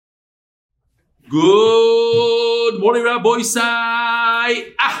Good morning, Rabbi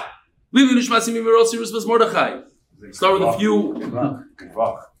Sai. Lili Nishmasim Mirosi Rusbas Mordechai. Start with a few.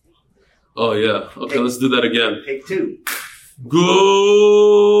 Oh yeah. Okay, let's do that again. Take two.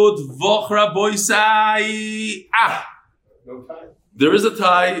 Good Voch Rabbi Sai. No time. There is a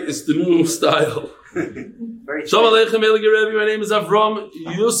tie. It's the new style. Shalom Aleichem Elige Rebbe. My name is Avram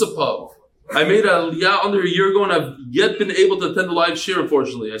Yusupov. I made a Aliyah under a year ago, and I've yet been able to attend the live share.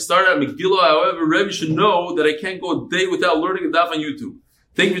 Unfortunately, I started at Megillah. However, Rebbe should know that I can't go a day without learning a daf on YouTube.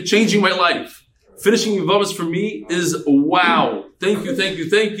 Thank you for changing my life. Finishing Yavamas for me is wow. Thank you, and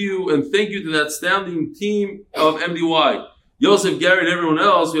thank you to that astounding team of MDY, Yosef, Gary, and everyone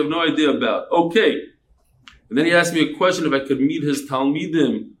else we have no idea about. Okay, and then he asked me a question if I could meet his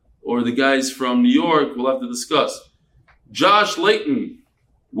Talmidim or the guys from New York. We'll have to discuss. Josh Layton.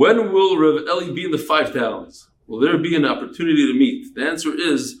 When will Rav Eli be in the 5 towns? Will there be an opportunity to meet? The answer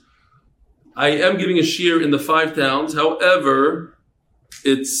is, I am giving a shiur in the 5 towns. However,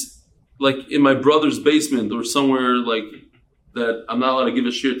 it's like in my brother's basement or somewhere like that. I'm not allowed to give a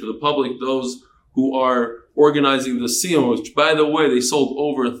shiur to the public. Those who are organizing the Siyum, which by the way, they sold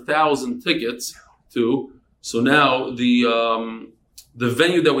over 1,000 tickets to. So now the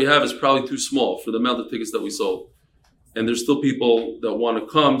venue that we have is probably too small for the amount of tickets that we sold. And there's still people that want to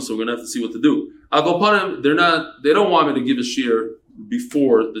come, so we're gonna have to see what to do. Al Kopanim, they don't want me to give a shiur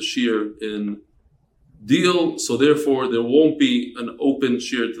before the shiur in Deal, so therefore there won't be an open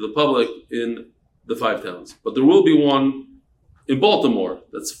shiur to the public in the 5 towns. But there will be one in Baltimore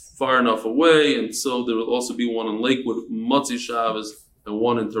that's far enough away, and so there will also be one in Lakewood, Motzi Shabbos, and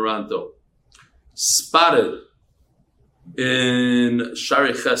one in Toronto. Spotted in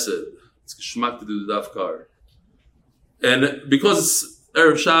Shari Chesed. It's geschmack to do the dafkar. And because it's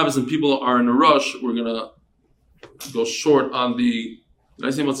Erev Shabbos and people are in a rush, we're going to go short on the, did I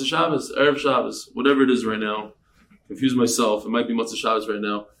say Matzah Shabbos? Erev Shabbos, whatever it is right now. Confuse myself. It might be Matzah Shabbos right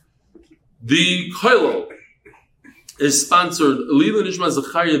now. The Koilo is sponsored, Lila Nishma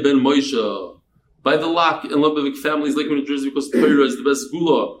Zachariah ben Moshe, by the Lach and Lubavitch families, Lakewood, New Jersey, because Torah is the best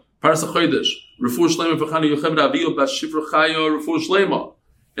gula. Paras HaChodesh, Refuah Shlema V'chani Yochem Rabio Bas Shifra Chaya, Refuah Shlema.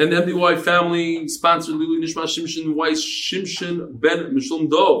 And the MDY family sponsored Lili Nishma Shimshon Weiss Shimshon Ben Mishulm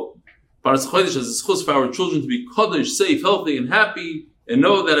Dov. Paras Chodesh has a schus for our children to be Kodesh, safe, healthy, and happy, and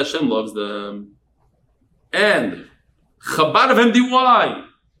know that Hashem loves them. And Chabad of MDY,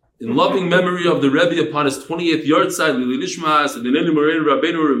 in loving memory of the Rebbe upon his 28th yard side, Lili Nishmas, and the Neni Morein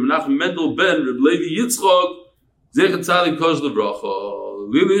Rabbeinu Reb Menachem Mendel Ben Reb Levi Yitzchok, Zechat Tzadik Kosh Levracha.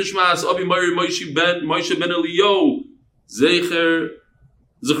 Lili Nishmas Abi Mari Moshe Ben Eliyo, Zecher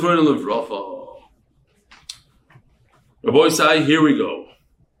Zechron Levracha. Rabbi Sai, here we go.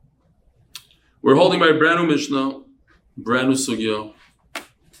 We're holding by brand new Mishnah, brand new Sugya,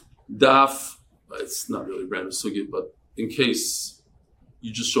 Daf. It's not really brand new Sugya, but in case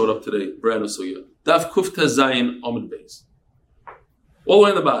you just showed up today, brand new Sugya. Daf Kufta Zayin Amud Beis. All the way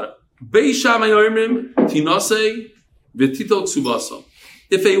in the bottom. Beis Shammai Omrim Tinasei V'Tito Tsubasa.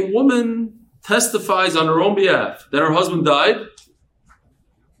 If a woman testifies on her own behalf that her husband died,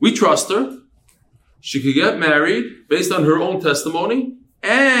 we trust her. She could get married based on her own testimony.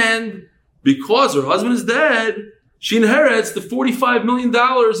 And because her husband is dead, she inherits the $45 million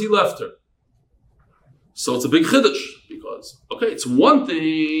he left her. So it's a big chiddush. Because, okay, it's one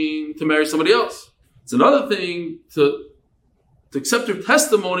thing to marry somebody else. It's another thing to accept her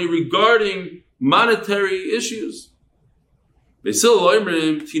testimony regarding monetary issues.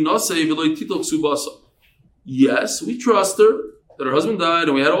 Yes, we trust her. That her husband died,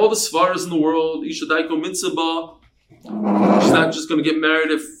 and we had all the svaras in the world. Isha daiko mitzvah. She's not just going to get married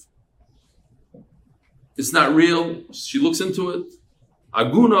if it's not real. She looks into it.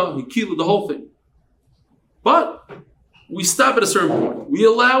 Aguna, hikila, the whole thing. But we stop at a certain point. We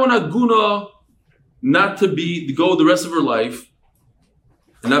allow an aguna not to go the rest of her life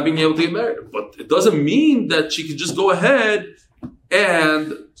and not being able to get married. But it doesn't mean that she could just go ahead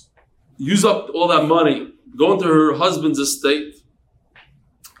and use up all that money, go into her husband's estate.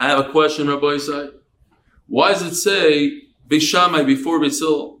 I have a question, Rabbi Isai. Why does it say Beis Shammai before Beis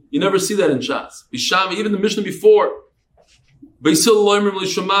Hillel? You never see that in Shas. Beis Shammai, even the Mishnah before. Beis Hillel Oimrim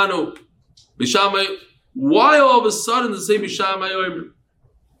L'Shamanu. Beis Shammai. Why all of a sudden does it say Beis Shammai Oimrim?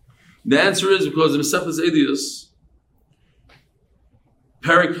 The answer is because in Mesechus Edius,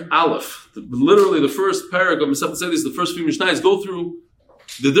 Perek Aleph, literally the first Perek of Mesechus Edius, the first few Mishnayos go through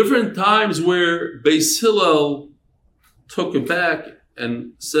the different times where Beis Hillel took it back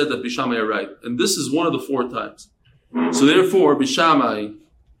and said that Beis Shammai are right. And this is one of the 4 times. So therefore, Beis Shammai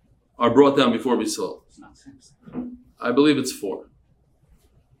are brought down before Beis Hillel. I believe it's 4.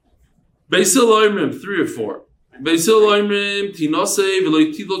 Beisil Oimrim, 3 or 4. Beisil Oimrim, Tinose,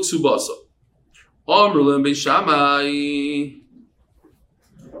 Veloy Tidlok Subasa. Omrulem Beishamai.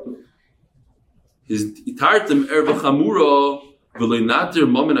 His Itartim Erva Chamuro, Veloy Natir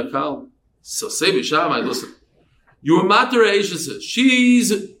Momin Akal. So say Beishamai, listen. You were Mater Aisha.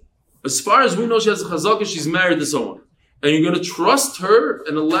 She's, as far as we know, she has a chazaka, she's married to someone. And you're going to trust her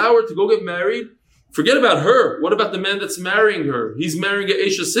and allow her to go get married? Forget about her. What about the man that's marrying her? He's marrying a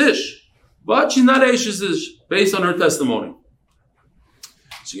Aisha Sish. But she's not Aisha Sish, based on her testimony.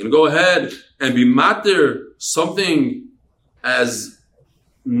 So you're going to go ahead and be Mater something as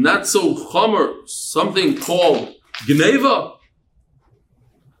not so chomer, something called Geneva.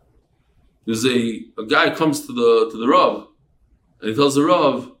 There's a guy comes to the Rav, and he tells the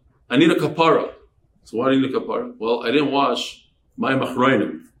Rav, I need a kapara. So why do you need a kapara? Well, I didn't wash my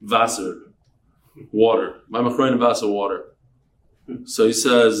machreinim, Wasser, water. My machreinim, Wasser, water. So he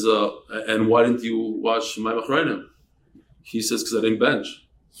says, and why didn't you wash my machreinim? He says, because I didn't bench.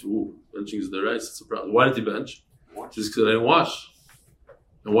 So, benching is the rice, it's a problem. Why didn't you bench? He says, because I didn't wash.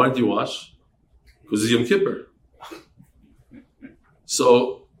 And why didn't you wash? Because it's Yom Kippur.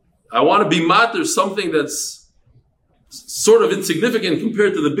 So, I want to be mater something that's sort of insignificant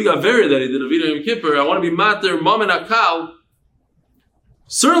compared to the big Averi that he did of Yom Kippur. I want to be mater mom and akal.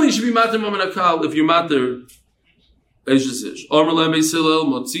 Certainly you should be mater mom and akal if you're mater Eishesish. Omer le Beisilel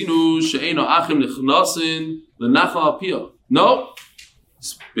motzinu she'eno achim nichnasin l'nachal apiyah. No.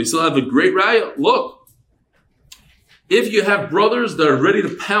 Beisilel have a great raya. Look. If you have brothers that are ready to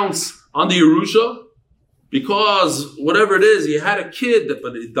pounce on the Yerusha, because whatever it is, he had a kid,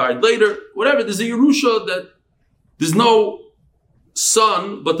 but he died later. Whatever, there's a Yerusha that there's no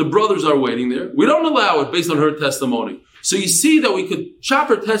son, but the brothers are waiting there. We don't allow it based on her testimony. So you see that we could chop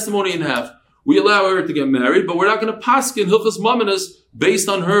her testimony in half. We allow her to get married, but we're not going to paskin hilchas maminas based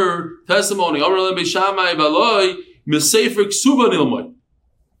on her testimony.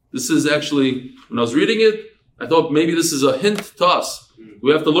 This is actually, when I was reading it, I thought maybe this is a hint to us.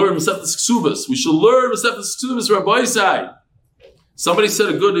 We have to learn Masechtas Ksubas. We should learn Masechtas Ksubas Rabbi Isai. Somebody said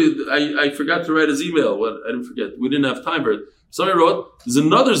a good, I forgot to write his email. Well, I didn't forget. We didn't have time for it. Somebody wrote, there's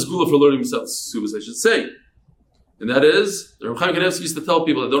another school for learning Masechtas Ksubas, I should say. And that is, the Reb Chaim Kanevsky used to tell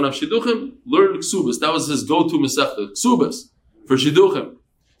people that don't have Shidduchim, learn Ksubas. That was his go-to Masechta. Ksubas for Shidduchim.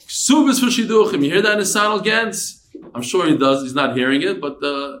 Ksubas for Shidduchim. You hear that in Sanal Gantz? I'm sure he does. He's not hearing it, but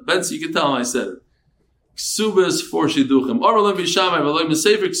Benzi, you can tell him I said it. Ksubas for Shidduchim.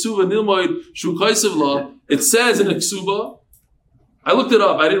 It says in the Ksuba, I looked it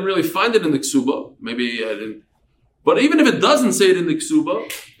up, I didn't really find it in the Ksuba. Maybe I didn't. But even if it doesn't say it in the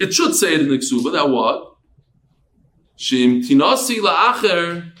Ksuba, it should say it in the Ksuba. That what? Shim tinasi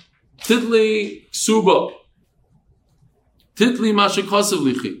la'acher titli Ksuba. Titli mashikasav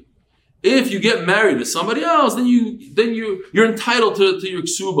lichi. If you get married to somebody else, then you're entitled to your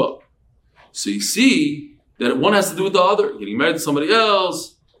Ksuba. So you see that one has to do with the other. Getting married to somebody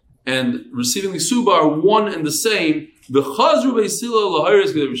else and receiving the Ksuba are one and the same. The Chazru Beisila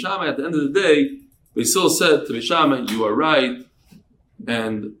Lahiris Beishamai, at the end of the day, Beisila said to Beishamai, you are right.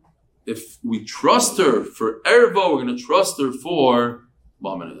 And if we trust her for Erva, we're going to trust her for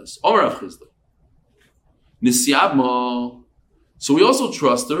Mamanas. Omer Rav Chisda. Nisyabma. So we also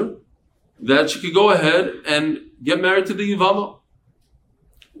trust her that she could go ahead and get married to the Yivama.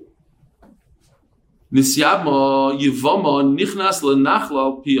 Nisyabma Yivama Nichnas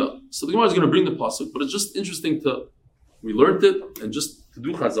Lenachla Pia. So the Gemara is going to bring the pasuk, but it's just interesting we learned it and just to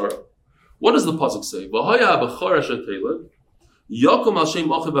do chazara. What does the pasuk say?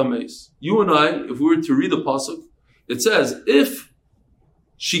 You and I, if we were to read the pasuk, it says if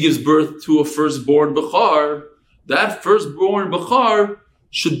she gives birth to a firstborn bechar, that firstborn bechar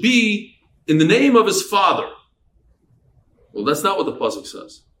should be in the name of his father. Well, that's not what the pasuk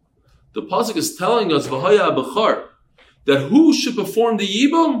says. The pasuk is telling us v'haya bechar, that who should perform the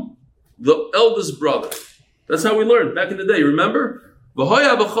yibum? The eldest brother. That's how we learned back in the day. Remember?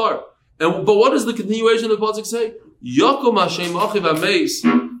 V'haya bechar. But what does the continuation of the pasuk say? Yakom Hashem achiv ameis,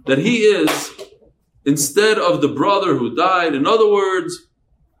 that he is instead of the brother who died. In other words,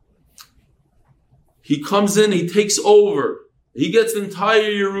 he comes in, he takes over, he gets the entire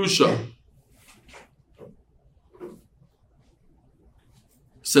Yerusha.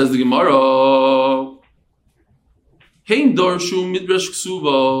 Says the Gemara, Hein darshu midrash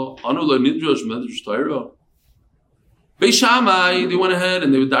ksuba, anu la midrash medrash Torah. Beis Shammai, they went ahead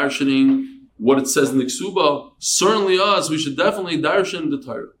and they were darshaning what it says in the ksuba. Certainly us, we should definitely darshan the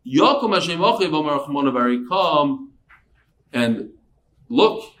Torah. Yakom Hashem achiv amar Chmona varikam, and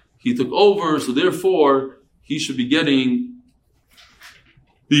look, he took over, so therefore he should be getting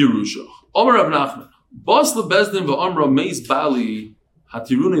the Yerusha. Omer Rav Nachman. Bas lebezdin v'amra meis bali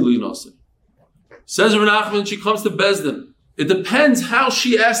hatiruni li'nasi. Says Rav Nachman, she comes to Bezdin. It depends how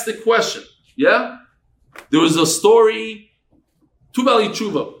she asked the question. Yeah? There was a story, two Bali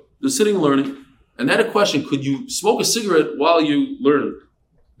Tshuva. They're sitting learning, and they had a question, could you smoke a cigarette while you learn?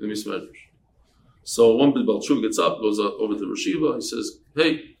 So one Bali Tshuva gets up, goes over to the Rosh Yeshiva, he says,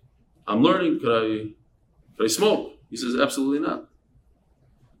 hey, I'm learning, could I smoke? He says, absolutely not.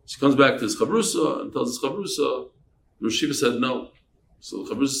 She comes back to his Chavrusa and tells his Chavrusa, the Rosh Yeshiva said no. So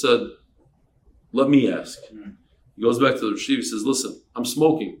the Chavrusa said, let me ask. He goes back to the Rosh Yeshiva, he says, listen, I'm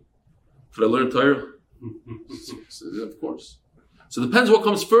smoking. Could I learn Torah? He says, yeah, of course. So it depends what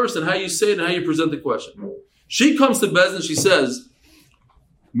comes first and how you say it and how you present the question. She comes to Bezdin, she says,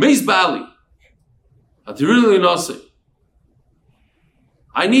 Meis Bali, I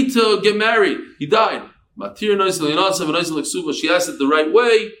need to get married. He died. She asked it the right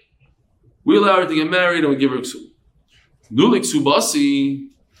way. We allow her to get married and we give her ksuba.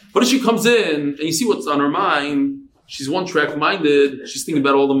 But if she comes in and you see what's on her mind, she's one-track minded, she's thinking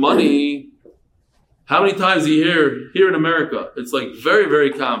about all the money. How many times do you hear here in America? It's like very,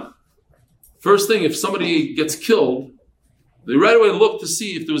 very common. First thing, if somebody gets killed, they right away look to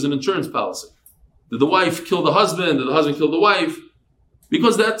see if there was an insurance policy. Did the wife kill the husband? Did the husband kill the wife?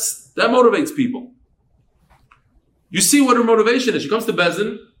 Because that motivates people. You see what her motivation is. She comes to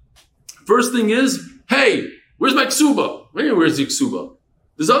Bezdin. First thing is, hey, where's my ksuba? Where's the ksuba?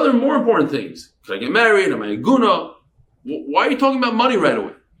 There's other more important things. Can I get married? Am I a guna? Why are you talking about money right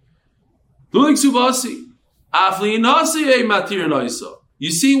away? You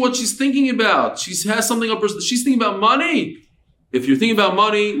see what she's thinking about. She has something up her. She's thinking about money. If you're thinking about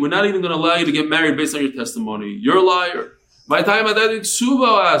money, we're not even going to allow you to get married based on your testimony. You're a liar. My time at that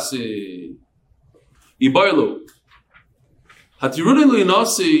ksuba asi. Ibarlo.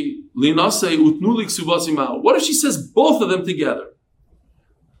 What if she says both of them together?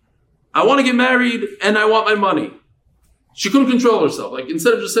 I want to get married and I want my money. She couldn't control herself. Like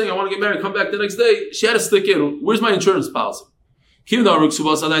instead of just saying I want to get married, come back the next day, she had to stick in. Where's my insurance policy? On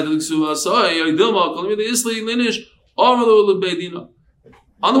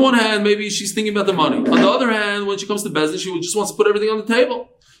the one hand, maybe she's thinking about the money. On the other hand, when she comes to Bezdin, she just wants to put everything on the table.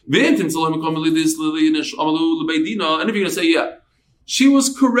 And if you're going to say, yeah, she was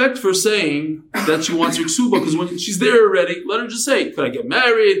correct for saying that she wants her ksuba, because when she's there already, let her just say, could I get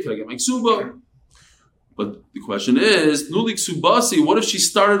married? Could I get my ksuba? But the question is, nulik subasi, what if she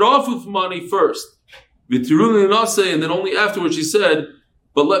started off with money first? And then only afterwards she said,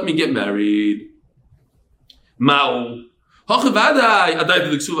 but let me get married.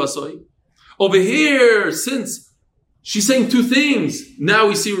 Over here, since she's saying two things, now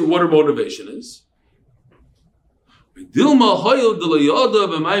we see what her motivation is.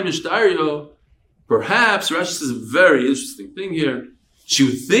 Perhaps, Rashi says a very interesting thing here. She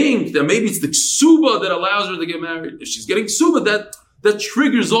would think that maybe it's the ksuba that allows her to get married. If she's getting ksuba, that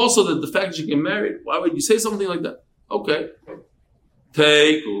triggers also the fact that she can get married. Why would you say something like that? Okay.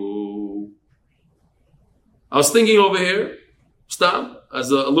 I was thinking over here, stop,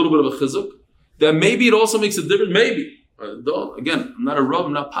 as a little bit of a chizuk, that maybe it also makes a difference. Maybe. Again, I'm not a rav,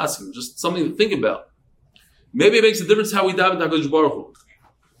 I'm not passing, just something to think about. Maybe it makes a difference how we daven to HaKadosh Baruch Hu.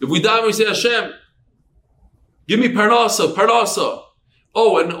 If we daven, we say, Hashem, give me parnasa.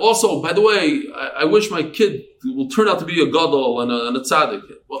 Oh, and also, by the way, I wish my kid will turn out to be a gadol and a tzaddik.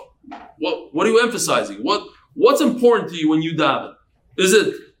 Well, what are you emphasizing? What's important to you when you daven? Is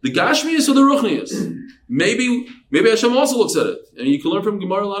it the gashmius or the ruchnius? Maybe Hashem also looks at it, and you can learn from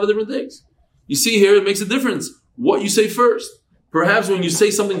Gemara a lot of different things. You see here, it makes a difference what you say first. Perhaps when you say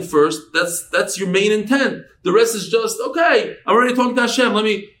something first, that's your main intent. The rest is just, okay, I'm already talking to Hashem. Let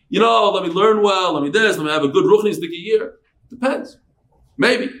me learn well. Let me have a good ruchnius dik a year. Depends.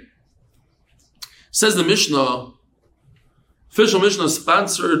 Maybe. Says the Mishnah, official Mishnah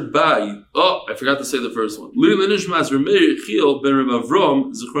sponsored by, I forgot to say the first one.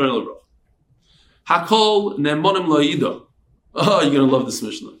 Hakol nemonim la'ida. Oh, you're going to love this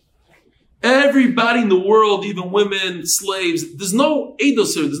Mishnah. Everybody in the world, even women, slaves, there's no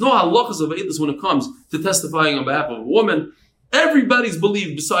eidos here, there's no halachas of eidos when it comes to testifying on behalf of a woman. Everybody's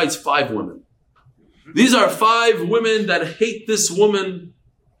believed besides 5 women. These are 5 women that hate this woman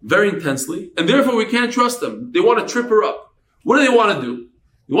very intensely, and therefore we can't trust them. They want to trip her up. What do they want to do?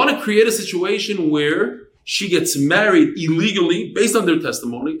 They want to create a situation where she gets married illegally based on their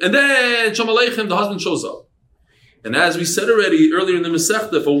testimony, and then Shalom Aleichem, the husband shows up. And as we said already earlier in the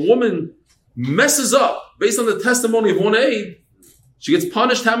Masechta, if a woman messes up based on the testimony of one aid, she gets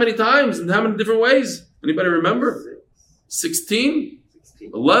punished how many times and how many different ways? Anybody remember? 16?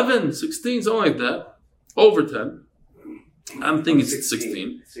 11, 16, something like that. Over 10. I'm thinking it's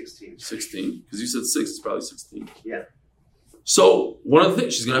 16. 16. Because you said 6, it's probably 16. Yeah. So, one of the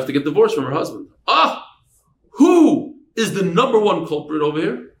things, she's going to have to get divorced from her husband. Who is the number one culprit over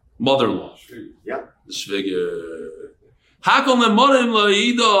here? Mother-in-law. Yeah. The Shviger.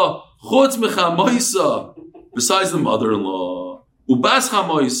 Besides the mother-in-law. Ubas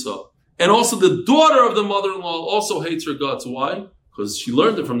chamoisa. And also the daughter of the mother-in-law also hates her guts. Why? Because she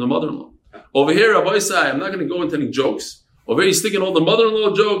learned it from the mother-in-law. Over here, Rabbi Isai, I'm not going to go into any jokes. Over here, you stick in all the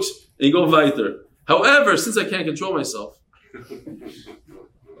mother-in-law jokes, and you go weiter. However, since I can't control myself, a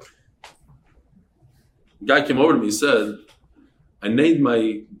guy came over to me and said, I named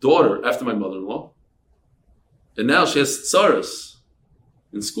my daughter after my mother-in-law, and now she has tsaras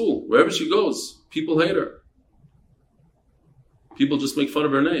in school. Wherever she goes, people hate her. People just make fun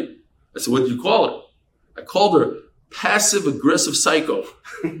of her name. I said, what did you call her? I called her passive-aggressive psycho.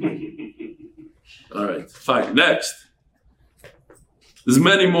 All right, fine. Next. There's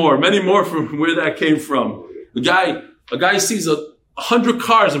many more from where that came from. A guy sees 100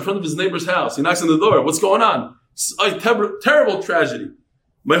 cars in front of his neighbor's house. He knocks on the door. What's going on? It's a terrible tragedy.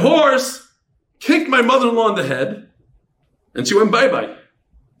 My horse kicked my mother-in-law in the head, and she went bye-bye.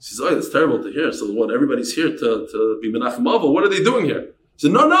 She says, that's terrible to hear. So what, everybody's here to be Menachem Avos. What are they doing here? She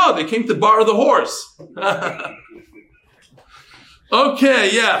said, no, they came to borrow the horse. Okay,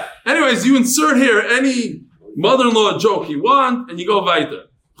 yeah. Anyways, you insert here any mother-in-law joke you want, and you go weiter.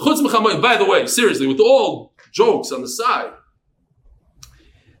 By the way, seriously, with all jokes on the side,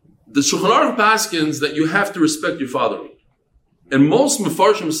 the Shulchan Aruch paskins that you have to respect your father-in-law. And most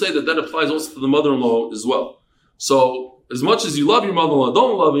Mefarshim say that applies also to the mother-in-law as well. So, as much as you love your mother-in-law,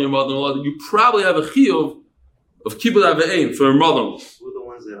 don't love your mother-in-law, you probably have a chiyuv of kibbud avayim for your mother-in-law. We're the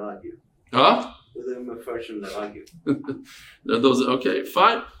ones that argue. Huh? We're the Mefarshim that argue. Those, okay,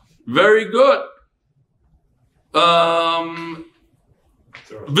 fine. Very good.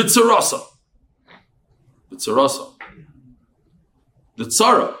 Vitzarasa. The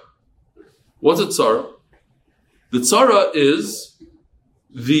tzara. What's a tzara? The tzara is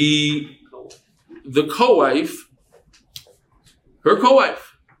the co-wife, her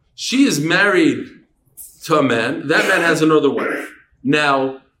co-wife. She is married to a man. That man has another wife.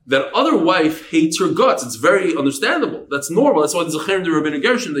 Now, that other wife hates her guts. It's very understandable. That's normal. That's why there's a cherem de Rabbeinu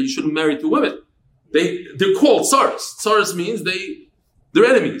Gershon that you shouldn't marry two women. They're called tsaras. Tsaras means they're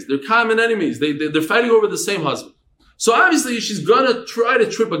enemies. They're common enemies. They're fighting over the same husband. So obviously she's gonna try to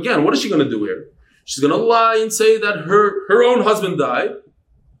trip again. What is she gonna do here? She's gonna lie and say that her own husband died.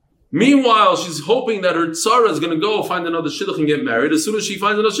 Meanwhile, she's hoping that her tzara is gonna go find another shidduch and get married. As soon as she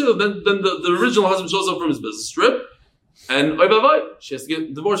finds another shidduch, then the original husband shows up from his business trip, and she has to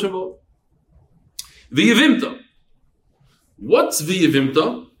get divorced from both. V'yivimta. What's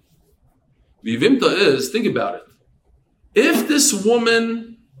v'yivimta? V'yivimta is, think about it. If this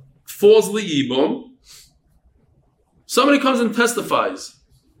woman falls li'ibum, somebody comes and testifies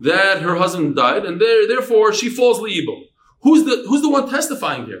that her husband died, and therefore she falls li'ibum. Who's the one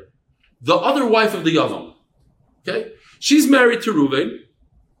testifying here? The other wife of the Yavam. Okay? She's married to Reuven,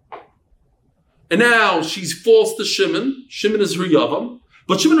 and now she's false to Shimon. Shimon is her Yavam,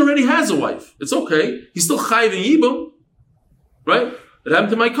 but Shimon already has a wife. It's okay. He's still chayiv in yibum, right? It happened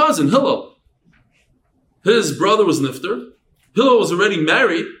to my cousin Hillel. His brother was nifter. Hillel was already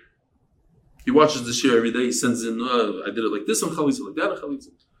married. He watches the shir every day. He sends in, I did it like this on chalitza, like that on chalitza.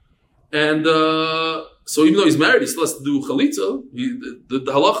 And so even though he's married, he still has to do chalitza. The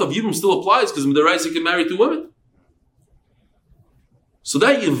halacha of yibum still applies because Midaraisa he can marry two women. So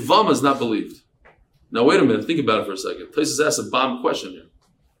that Yavama is not believed. Now wait a minute, think about it for a second. Taisus asks a bomb question here.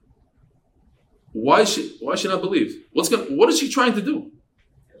 Why is she not believed? What is she trying to do?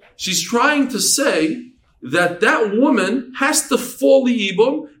 She's trying to say that woman has to fall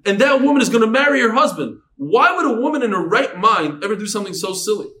li'ibum, and that woman is going to marry her husband. Why would a woman in her right mind ever do something so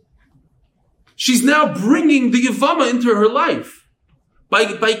silly? She's now bringing the Yavama into her life. By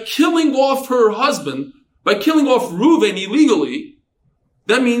killing off her husband, by killing off Reuven illegally,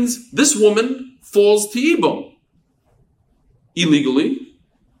 that means this woman falls to Yibum illegally.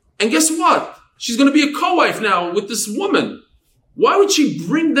 And guess what? She's going to be a co-wife now with this woman. Why would she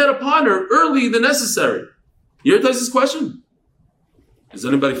bring that upon her early than necessary? You hear Taisus' question? Is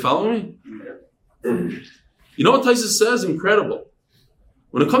anybody following me? You know what Taisus says? Incredible.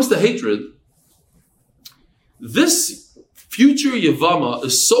 When it comes to hatred, this future Yavama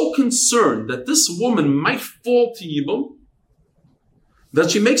is so concerned that this woman might fall to Yibum that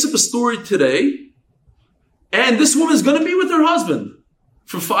she makes up a story today, and this woman is going to be with her husband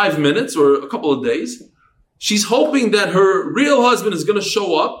for 5 minutes or a couple of days. She's hoping that her real husband is going to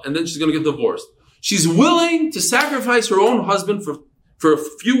show up and then she's going to get divorced. She's willing to sacrifice her own husband for a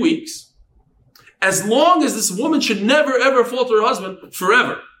few weeks, as long as this woman should never ever fall to her husband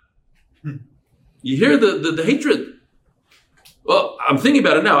forever. You hear the hatred. Well, I'm thinking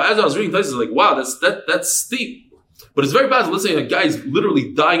about it now. As I was reading places, like, wow, that's steep. But it's very possible. Let's say a guy's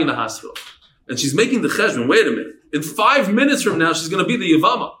literally dying in the hospital, and she's making the cheshbon. Wait a minute. In 5 minutes from now, she's going to be the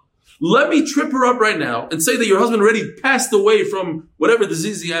Yavama. Let me trip her up right now and say that your husband already passed away from whatever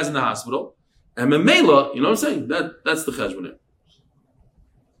disease he has in the hospital. And Memela, you know what I'm saying? That's the cheshbon.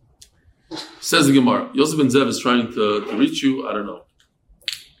 Says the Gemara. Yosef ben Zev is trying to reach you. I don't know.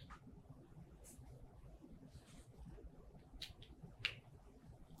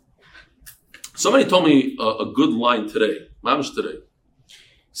 Somebody told me a good line today, mamish today. He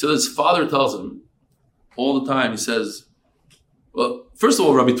said his father tells him all the time, he says, well, first of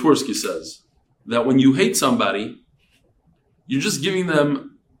all, Rabbi Twersky says that when you hate somebody, you're just giving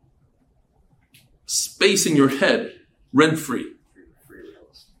them space in your head, rent-free.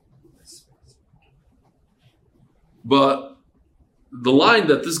 But the line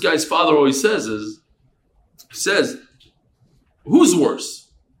that this guy's father always says is, he says, who's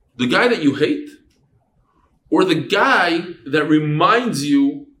worse? The guy that you hate, or the guy that reminds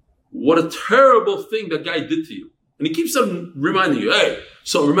you what a terrible thing that guy did to you? And he keeps on reminding you, hey,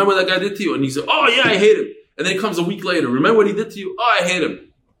 so remember what that guy did to you? And he said, oh yeah, I hate him. And then he comes a week later, remember what he did to you? Oh, I hate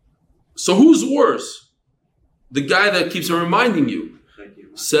him. So who's worse? The guy that keeps on reminding you.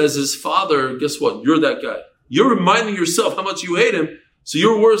 Says his father, guess what? You're that guy. You're reminding yourself how much you hate him, so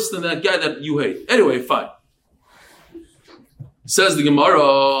you're worse than that guy that you hate. Anyway, fine. Says the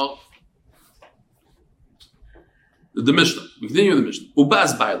Gemara, the Mishnah. We continue with the Mishnah.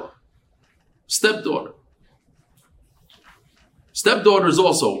 Ubaz Baila. Stepdaughter. Stepdaughter is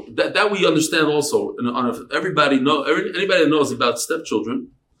also, that we understand also. Anybody that knows about stepchildren,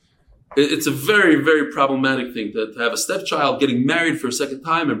 it's a very, very problematic thing to have a stepchild getting married for a second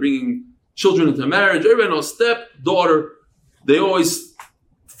time and bringing children into marriage. Everybody knows stepdaughter, they always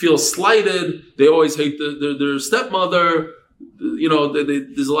feel slighted. They always hate their stepmother. You know,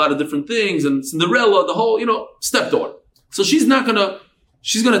 there's a lot of different things, and Cinderella, the whole, stepdaughter. So she's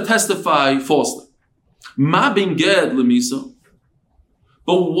gonna testify falsely. Ma bin ged lemisa.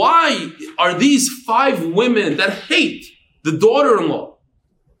 But why are these 5 women that hate the daughter-in-law,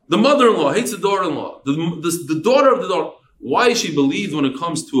 the mother-in-law hates the daughter-in-law, the daughter of the daughter, why is she believed when it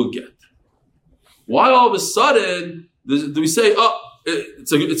comes to a get? Why all of a sudden do we say,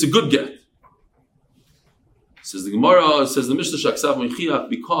 it's a good get? Says the Gemara, says the Mishnah Shaksav Mechiach,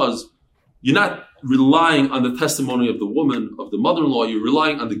 because you're not relying on the testimony of the woman, of the mother-in-law, you're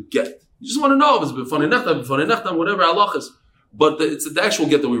relying on the get. You just want to know if it's b'fanei nechtam, whatever halachas. But it's the actual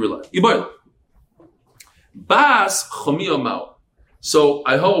get that we rely on. Bas chomiyah mao. So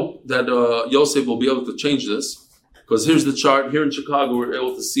I hope that Yosef will be able to change this, because here's the chart. Here in Chicago, we're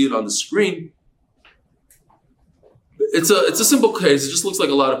able to see it on the screen. It's a simple case. It just looks like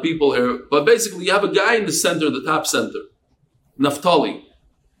a lot of people here. But basically, you have a guy in the center, the top center, Naphtali.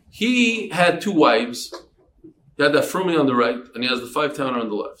 He had 2 wives. He had that Frumi on the right, and he has the 5-towner on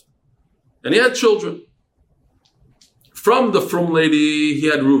the left. And he had children. From the Frum lady, he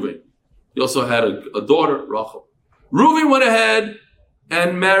had Reuven. He also had a daughter, Rachel. Reuven went ahead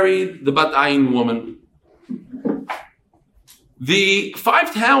and married the Bat Ayin woman. The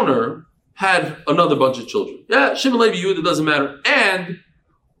 5-towner had another bunch of children. Yeah, Shimon, Levi, Yehuda, doesn't matter. And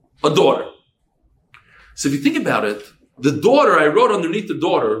a daughter. So if you think about it, the daughter, I wrote underneath the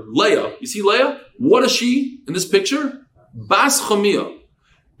daughter, Leah. You see Leah? What is she in this picture? Bas Chamiyah.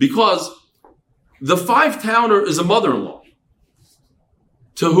 Because the 5-towner is a mother-in-law.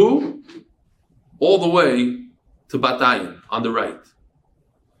 To who? All the way to Bat Ayin on the right.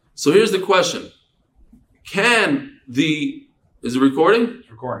 So here's the question. Is it recording? It's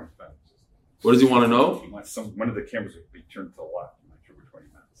recording. What does he want to know? One of the cameras would be turned to the left. I'm not sure which one he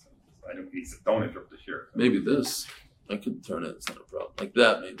meant. Don't interrupt the share. Maybe this. I could turn it. It's not a problem. Like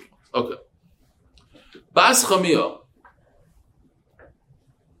that, maybe. Okay. Bas Chamiyah.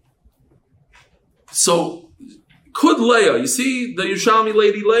 So, could Leah, you see the Yerushalmi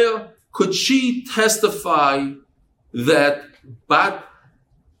lady Leah, could she testify that Bat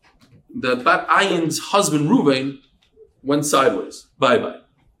Ayin's husband Reuven went sideways? Bye-bye.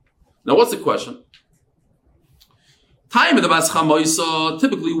 Now, what's the question? Time of the Bas Chamoisa,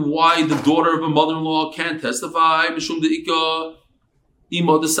 typically why the daughter of a mother-in-law can't testify, Mishum de'ika,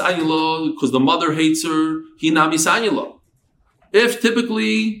 Imo desanyula, because the mother hates her, Hinami sanyula. If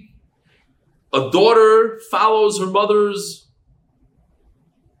typically a daughter follows her mother's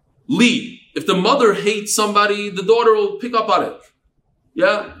lead, if the mother hates somebody, the daughter will pick up on it.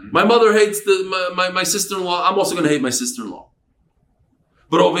 Yeah? My mother hates my sister-in-law, I'm also going to hate my sister-in-law.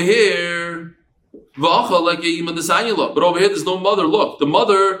 But over here, but over here there's no mother. Look, the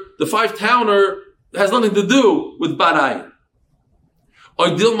mother, the five-towner, has nothing to do with bad ayin.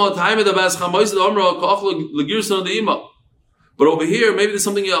 But over here, maybe there's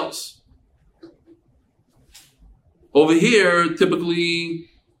something else. Over here, typically,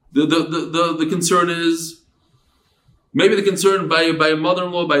 the concern is, maybe the concern by a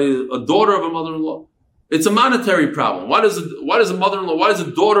mother-in-law, by a daughter of a mother-in-law. It's a monetary problem. Why does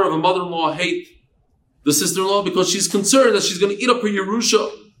a daughter of a mother-in-law hate the sister-in-law? Because she's concerned that she's going to eat up her Yerusha.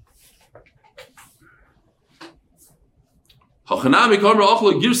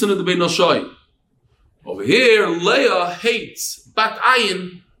 Over here, Leah hates Bat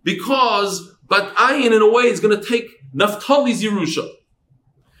Ayin because Bat Ayin, in a way, is going to take Naphtali's Yerusha.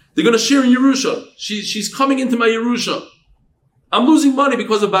 They're going to share in Yerusha. She's coming into my Yerusha. I'm losing money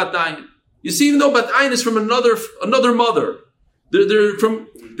because of Bat Ayin. You see, even though Bat Ayin is from another mother,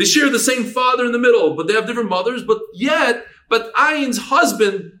 they share the same father in the middle, but they have different mothers. But yet, Bat Ayin's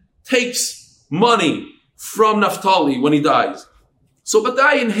husband takes money from Naphtali when he dies. So Bat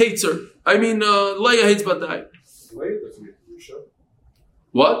Ayin hates her. Leah hates Bat Ayin. Leah doesn't get Yerusha.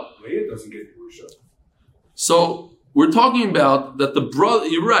 What? Leah doesn't get Yerusha. So we're talking about that the brother.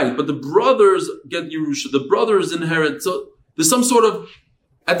 You're right, but the brothers get Yerusha. The brothers inherit. So there's some sort of.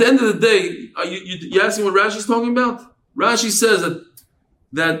 At the end of the day, you asking what Rashi's talking about? Rashi says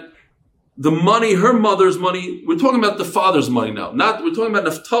that the money, her mother's money. We're talking about the father's money now. We're talking about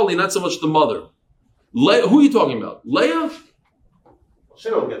Naphtali, not so much the mother. Leah, who are you talking about? Leah? She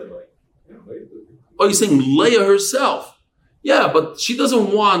don't get the money. Oh, you're saying Leah herself? Yeah, but she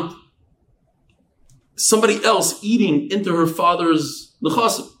doesn't want somebody else eating into her father's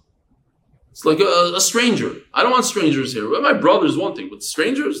nechasim. It's like a stranger. I don't want strangers here. My brother's one thing, but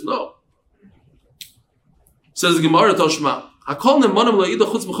strangers? No. Says the Gemara Toshma.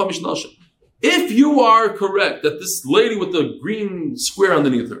 If you are correct that this lady with the green square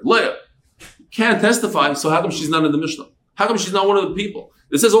underneath her, Leah, can't testify, so how come she's not in the Mishnah? How come she's not one of the people?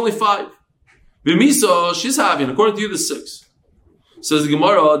 It says only 5. B'misa, she's having, according to you, the 6. Says the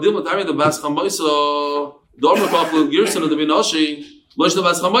Gemara,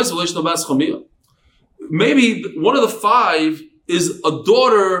 maybe one of the 5 is a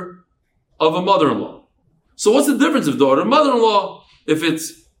daughter of a mother-in-law. So what's the difference of daughter and mother-in-law? If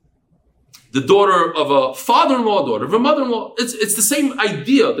it's the daughter of a father-in-law, daughter of a mother-in-law, it's the same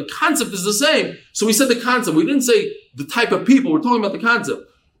idea. The concept is the same. So we said the concept. We didn't say the type of people. We're talking about the concept.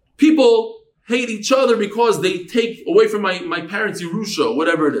 People hate each other because they take away from my parents' Yerusha,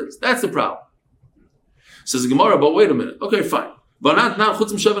 whatever it is. That's the problem. Says the Gemara, but wait a minute. Okay, fine. But not what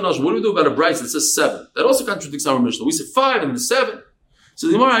do we do about a Bryce that says 7? That also contradicts our Mishnah. We said 5 and then 7. So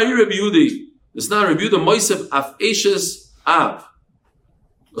the Gemara, Rabbi Yehudi. It's not Rabbi Yehuda Moisef Af Eshes Av,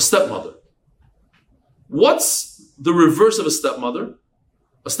 a stepmother. What's the reverse of a stepmother?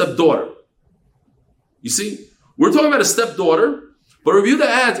 A stepdaughter. You see, we're talking about a stepdaughter, but Rabbi Yehuda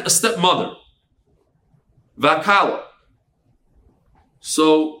adds a stepmother. Vakala.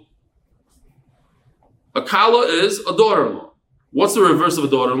 So, a kala is a daughter-in-law. What's the reverse of a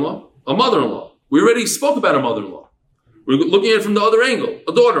daughter-in-law? A mother-in-law. We already spoke about a mother-in-law. We're looking at it from the other angle,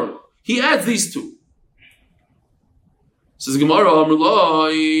 a daughter-in-law. He adds these 2. Says Gemara,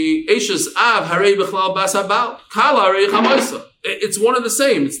 Eshes Av Harei Bechlal Bas Habal Kala Harei Chamaisa. It's one and the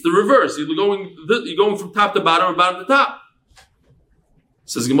same. It's the reverse. You're going from top to bottom or bottom to top.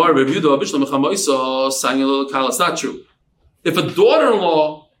 Says Gemara, It's not true. If a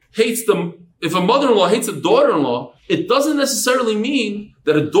daughter-in-law hates if a mother-in-law hates a daughter-in-law, it doesn't necessarily mean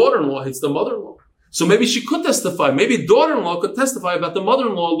that a daughter-in-law hates the mother-in-law. So maybe she could testify. Maybe a daughter-in-law could testify about the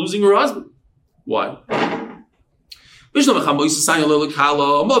mother-in-law losing her husband. Why? A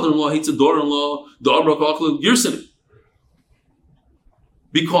mother-in-law hates a daughter-in-law.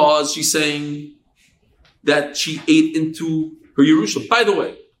 Because she's saying that she ate into her Yerusha. By the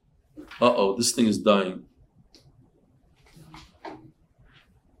way, this thing is dying.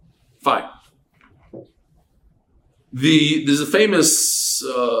 Fine. There's a famous,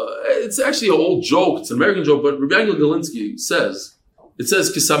 it's actually an old joke, it's an American joke, but Rabbi Yankel Galinsky says,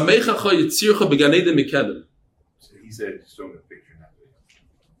 Kisamecha Yitzircha Beganeda Mikedem. So he said, showing a picture now.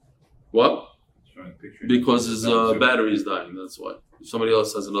 What? Showing a picture. Because his battery is dying, that's why. If somebody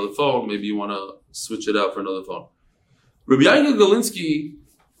else has another phone, maybe you want to switch it out for another phone. Rabbi Yankel Galinsky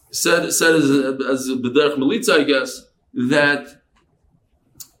said as B'derech Melitza, I guess, that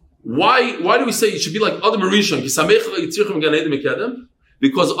why do we say it should be like Adam Rishon?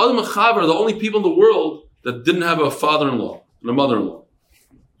 Because Adam and Chava are the only people in the world that didn't have a father-in-law and a mother-in-law.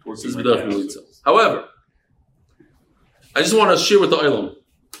 However, I just want to share with the Olam.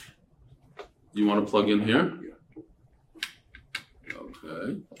 You want to plug in here?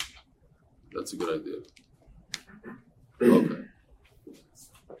 Okay. That's a good idea. Okay.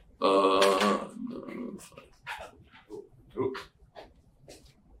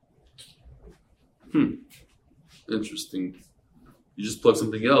 Interesting. You just plug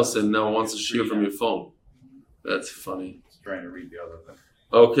something else and now it wants to share from your phone. That's funny. It's trying to read the other thing.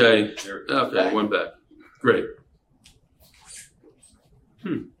 Okay. Okay, went back. Great.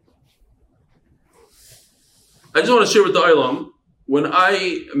 I just want to share with the Olam. When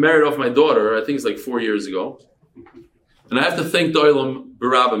I married off my daughter, I think it's like 4 years ago, and I have to thank the Olam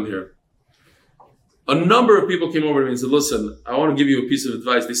Barabim here. A number of people came over to me and said, listen, I want to give you a piece of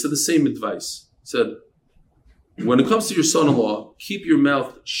advice. They said the same advice. Said, when it comes to your son-in-law, keep your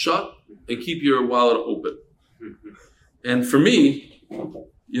mouth shut and keep your wallet open. And for me,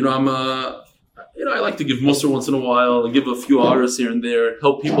 I like to give mussar once in a while and give a few hours here and there,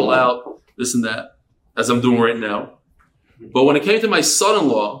 help people out, this and that, as I'm doing right now. But when it came to my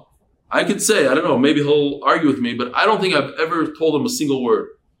son-in-law, I could say, I don't know, maybe he'll argue with me, but I don't think I've ever told him a single word.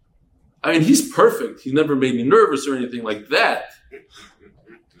 I mean, he's perfect. He never made me nervous or anything like that.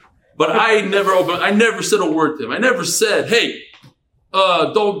 But I never said a word to him. I never said, hey,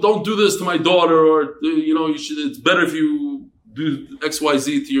 don't do this to my daughter, or it's better if you do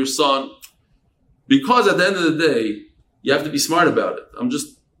XYZ to your son. Because at the end of the day, you have to be smart about it. I'm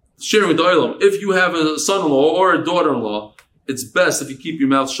just sharing with the Olam. If you have a son-in-law or a daughter-in-law, it's best if you keep your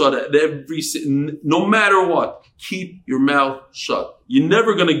mouth shut at no matter what. Keep your mouth shut. You're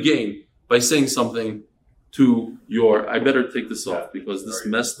never going to gain by saying something to your. I better take this off because this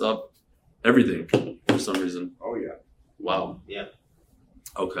messed up everything for some reason. Oh yeah. Wow. Yeah.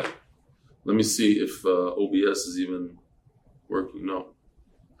 Okay. Let me see if OBS is even working. No,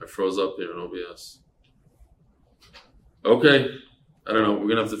 I froze up here in OBS. Okay. I don't know. We're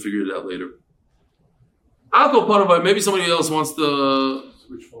gonna have to figure it out later. I'll go part of it. Maybe somebody else wants to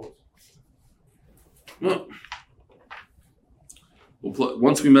Switch phones. Well,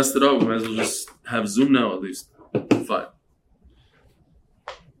 once we messed it up, we might as well just have Zoom now at least. Fine.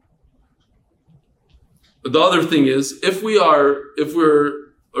 But the other thing is, if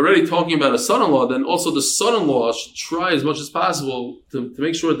we're already talking about a son-in-law, then also the son-in-law should try as much as possible to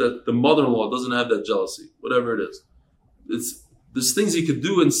make sure that the mother-in-law doesn't have that jealousy, whatever it is. There's things you could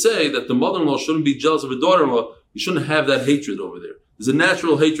do and say that the mother-in-law shouldn't be jealous of her daughter-in-law. You shouldn't have that hatred over there. There's a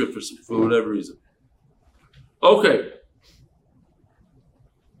natural hatred for whatever reason. Okay.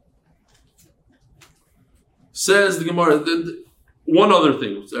 Says the Gemara. One other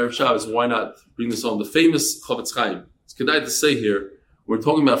thing, Erev Shabbos, why not bring this on? The famous Chavetz Chaim. It's kedai to say here, we're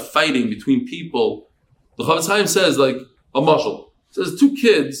talking about fighting between people. The Chavetz Chaim says, like a mashal. Says two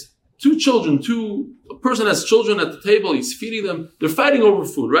children, a person has children at the table, he's feeding them, they're fighting over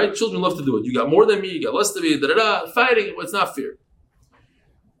food, right? Children love to do it. You got more than me, you got less than me, fighting, it's not fair.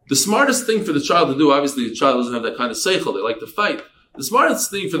 The smartest thing for the child to do, obviously the child doesn't have that kind of seichel, they like to fight. The smartest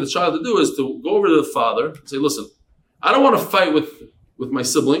thing for the child to do is to go over to the father and say, listen, I don't want to fight with my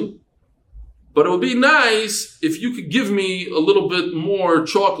sibling, but it would be nice if you could give me a little bit more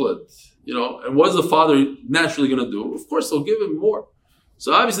chocolate, and what is the father naturally going to do? Of course, he'll give him more.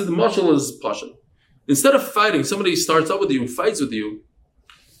 So obviously the mashal is pasha. Instead of fighting, somebody starts up with you and fights with you.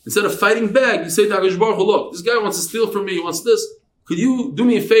 Instead of fighting back, you say to HaKadosh Baruch Hu, look, this guy wants to steal from me, he wants this. Could you do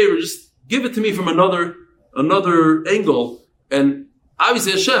me a favor, just give it to me from another angle? And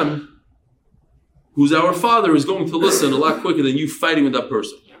obviously Hashem, who's our father, is going to listen a lot quicker than you fighting with that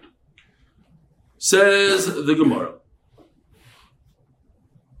person. Says the Gemara.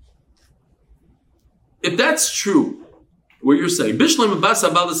 If that's true, what you're saying, Bishlam Abbas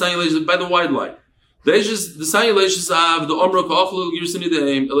Abal the Sanyalations by the wide line. The Sanyalations have the Omra Kachlu Girsini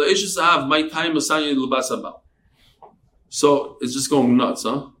Deim, Elations have my time of Sanyal Abbas Abal. So it's just going nuts,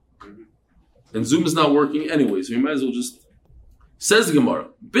 huh? And Zoom is not working anyway, so you might as well just. Says the Gemara,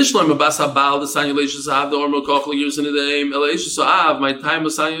 Bishlam Abbas Abal the Sanyalations have the Omra Kachlu Girsini Deim, Elations have my time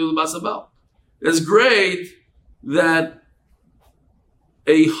of Sanyal Abbas Abal. It's great that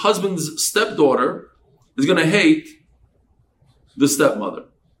a husband's stepdaughter is going to hate the stepmother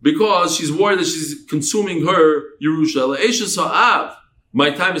because she's worried that she's consuming her Yerusha.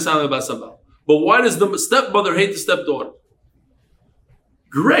 My time is on the. But why does the stepmother hate the stepdaughter?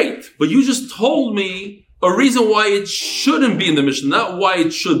 Great, but you just told me a reason why it shouldn't be in the Mishnah, not why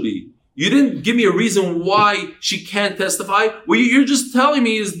it should be. You didn't give me a reason why she can't testify. What you're just telling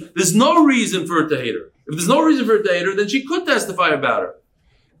me is there's no reason for her to hate her. If there's no reason for her to hate her, then she could testify about her.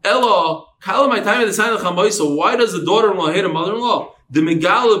 Ella, so why does the daughter-in-law hate her mother-in-law? The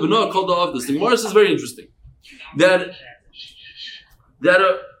Megala B'nah called off this. The Gemara is very interesting. That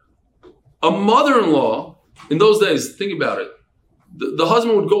a mother-in-law, in those days, think about it, the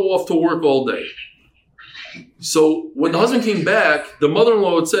husband would go off to work all day. So when the husband came back, the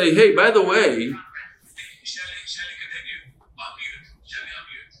mother-in-law would say, hey, by the way,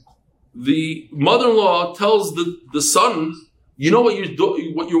 the mother-in-law tells the son, you know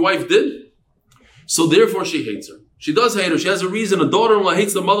what your wife did? So therefore she hates her. She does hate her. She has a reason. A daughter-in-law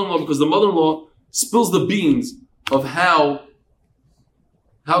hates the mother-in-law because the mother-in-law spills the beans of how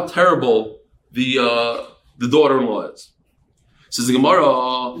terrible the daughter-in-law is. Says the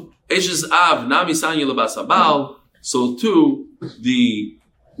Gemara, Eshes Av Nami Sanya Labasabal. So too, the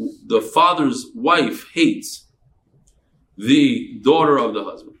father's wife hates the daughter of the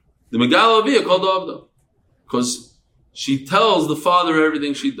husband. The Megala Aviyah called Avda, because she tells the father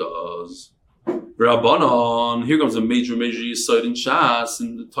everything she does. Rabbanon, here comes a major Yesod in Shas,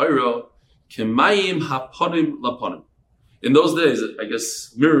 in the Torah, Kemayim Haponim Laponim. In those days, I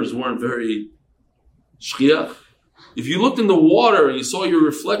guess mirrors weren't very shchiach. If you looked in the water and you saw your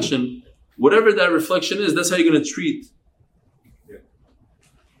reflection, whatever that reflection is, that's how you're going to treat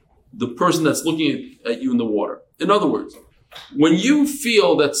the person that's looking at you in the water. In other words, when you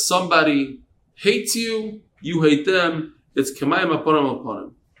feel that somebody hates you, you hate them, it's Kemayim Haponim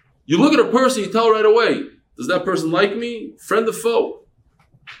Laponim. You look at a person, you tell right away, does that person like me? Friend or foe?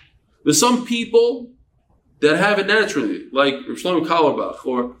 There's some people that have it naturally, like Rav Shlomo Karlebach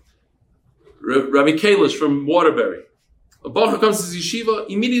or Rabbi Kalish from Waterbury. A Bacher comes to his yeshiva,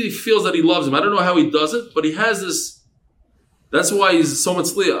 immediately feels that he loves him. I don't know how he does it, but he has this. That's why he's so much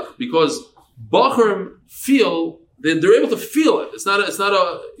tzliach, because Bacherim feel that they're able to feel it.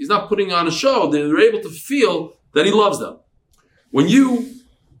 He's not putting on a show. They're able to feel that he loves them.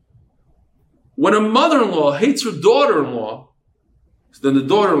 When a mother-in-law hates her daughter-in-law, then the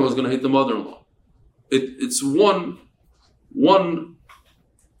daughter-in-law is going to hate the mother-in-law. It's one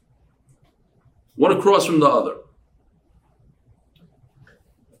across from the other.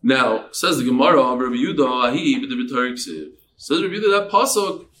 Now, says the Gemara, Rabbi Yehuda, says Rabbi Yehuda, that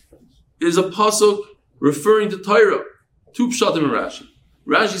pasuk is a pasuk referring to Torah. Two pshatim in Rashi.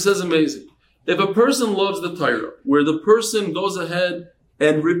 Rashi says amazing. If a person loves the Torah, where the person goes ahead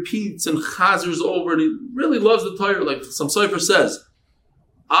and repeats and chazers over, and he really loves the Torah, like some Sefer says,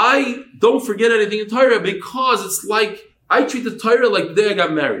 I don't forget anything in Torah because it's like I treat the Torah like the day I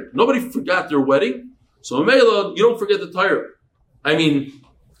got married. Nobody forgot their wedding, so Mela, you don't forget the Torah. I mean,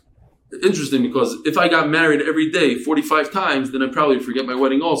 interesting, because if I got married every day 45 times, then I'd probably forget my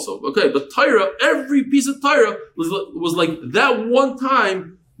wedding also. Okay, but Torah, every piece of Torah was like that one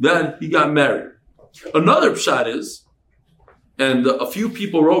time that he got married. Another pshat is, and a few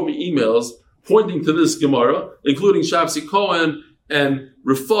people wrote me emails pointing to this Gemara, including Shabsi Cohen and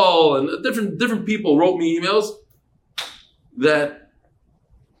Rafal, and different people wrote me emails that,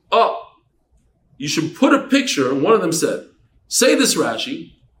 you should put a picture, one of them said, say this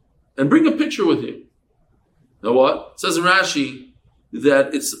Rashi, and bring a picture with you. Now what? It says in Rashi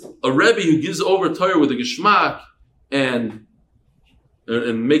that it's a Rebbe who gives over Torah with a geschmack and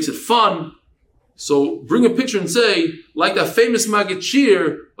makes it fun. So bring a picture and say, like that famous Maggid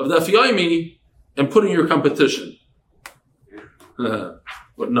Shir of the Daf Yomi, and put in your competition.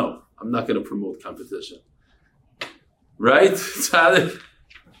 But no, I'm not going to promote competition. Right?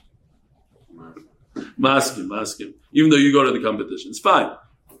 Maskim. Even though you go to the competition. It's fine.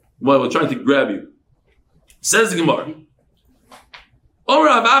 Well, we're trying to grab you. Says the Gemara. I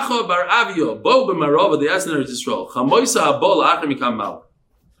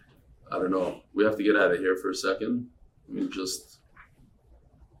don't know. We have to get out of here for a second. Let me just...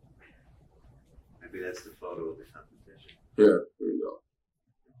 Maybe that's the photo of the competition. Here we go.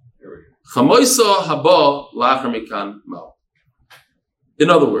 Chamoisa haba la'achar mikan mal. In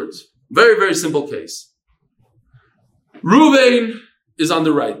other words, very, very simple case. Ruvain is on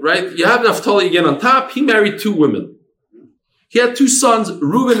the right? You have Naphtali again on top. He married two women. He had two sons,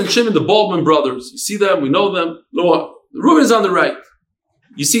 Reuben and Shimon, the Baldwin brothers. You see them, we know them. No, Reuben is on the right.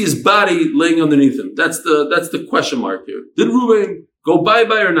 You see his body laying underneath him. That's the question mark here. Did Reuben go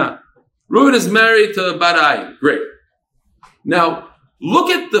bye-bye or not? Reuben is married to Badai. Great. Now, look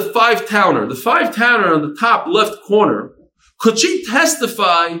at the five-towner. The five-towner on the top left corner. Could she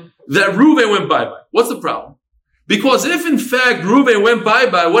testify that Reuben went bye-bye? What's the problem? Because if in fact Reuben went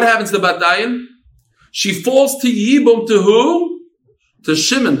bye-bye, what happens to Badayan? She falls to Yibum, to who? To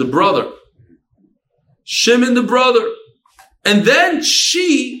Shimon, the brother. Shimon, the brother. And then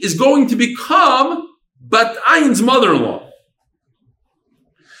she is going to become Badayan's mother-in-law.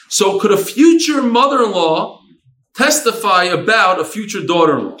 So could a future mother-in-law testify about a future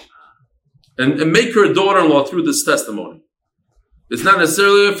daughter-in-law and make her a daughter-in-law through this testimony? It's not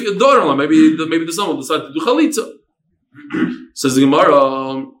necessarily a daughter-in-law. Maybe the son will decide to do chalitza. Says the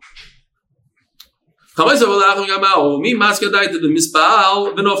Gemara.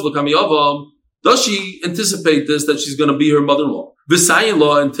 Does she anticipate this, that she's going to be her mother-in-law?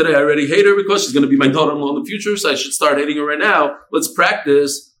 Visayin-law, and today I already hate her because she's going to be my daughter-in-law in the future, so I should start hating her right now. Let's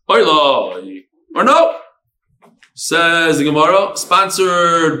practice. Or no? Says the Gemara,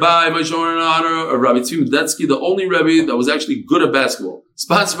 sponsored by my showing in honor of Rabbi Tzvi Medetsky, the only Rebbe that was actually good at basketball.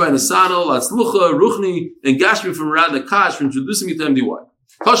 Sponsored by Nasano, Latzlucha, Ruchni, and Gashmi from Rad Nakash for introducing me to MDY.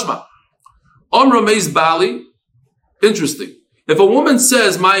 Kashma. Omra Meiz Bali. Interesting. If a woman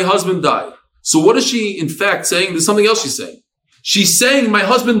says, my husband died, so what is she in fact saying? There's something else she's saying. She's saying, my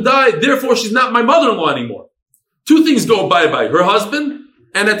husband died, therefore she's not my mother-in-law anymore. Two things go bye-bye. Her husband,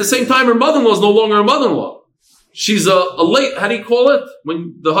 and at the same time, her mother-in-law is no longer her mother-in-law. She's a late, how do you call it?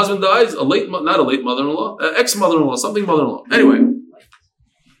 When the husband dies? Not a late mother-in-law, ex-mother-in-law, something mother-in-law. Anyway.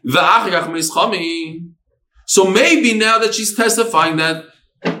 So maybe now that she's testifying that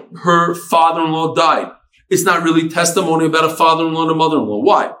her father-in-law died, it's not really testimony about a father-in-law and a mother-in-law.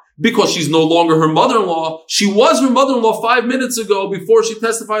 Why? Because she's no longer her mother-in-law. She was her mother-in-law 5 minutes ago before she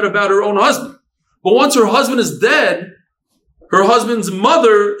testified about her own husband. But once her husband is dead, her husband's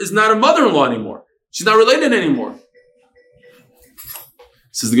mother is not a mother-in-law anymore. She's not related anymore.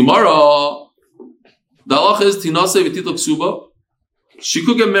 Says the Gemara, the halacha is tinaseh v'titla ksuba. She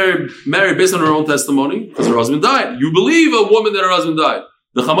could get married based on her own testimony because her husband died. You believe a woman that her husband died.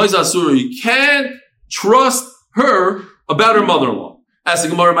 The chamais asura, you can't trust her about her mother-in-law. As the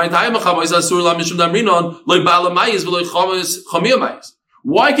Gemara,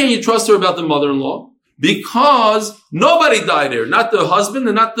 why can't you trust her about the mother-in-law? Because nobody died here, not the husband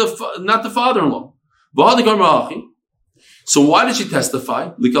and not the father-in-law. So why did she testify?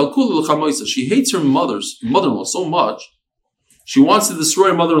 She hates her mother-in-law so much, she wants to destroy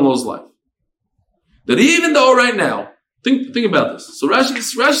her mother-in-law's life. That even though right now, think about this. So Rashi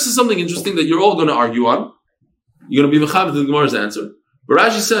says something interesting that you're all going to argue on. You're going to be mechaber to the Gemara's answer. But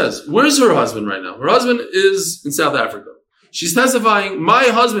Rashi says, where's her husband right now? Her husband is in South Africa. She's testifying, my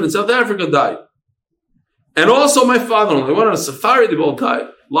husband in South Africa died. And also my father-in-law. They went on a safari, they both died.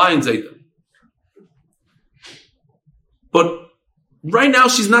 Lions ate them. But right now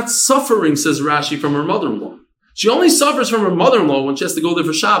she's not suffering, says Rashi, from her mother-in-law. She only suffers from her mother-in-law when she has to go there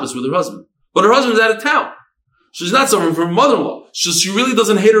for Shabbos with her husband. But her husband's out of town. She's not suffering from her mother-in-law. She really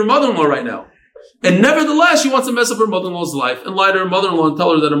doesn't hate her mother-in-law right now. And nevertheless, she wants to mess up her mother-in-law's life and lie to her mother-in-law and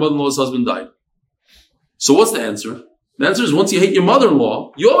tell her that her mother-in-law's husband died. So what's the answer? The answer is once you hate your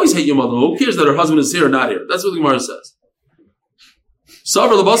mother-in-law, you always hate your mother-in-law. Who cares that her husband is here or not here? That's what the Gemara says.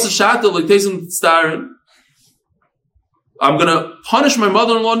 I'm going to punish my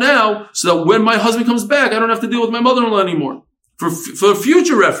mother-in-law now so that when my husband comes back, I don't have to deal with my mother-in-law anymore. For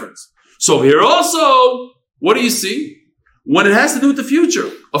future reference. So here also, what do you see? When it has to do with the future,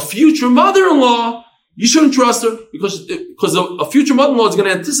 a future mother-in-law, you shouldn't trust her because a future mother-in-law is going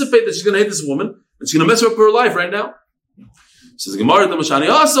to anticipate that she's going to hate this woman and she's going to mess up her life right now. Says Gemara, the Mashani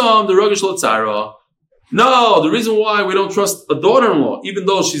Asam, the Rogish Lotzara. No, the reason why we don't trust a daughter-in-law, even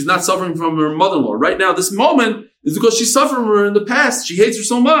though she's not suffering from her mother-in-law right now, this moment, is because she suffered from her in the past. She hates her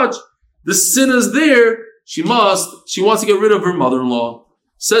so much. The sin is there. She wants to get rid of her mother-in-law.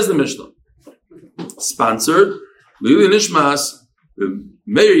 Says the Mishnah. Sponsored. Lili Nishmas.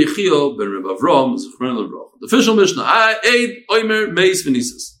 Meir Yechiel ben Reb Avram. The official Mishnah. Eid Omer Meis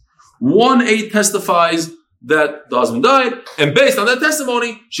Venises. 1 aid testifies that the husband died, and based on that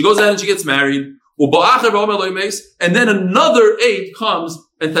testimony, she goes ahead and she gets married. And then another aid comes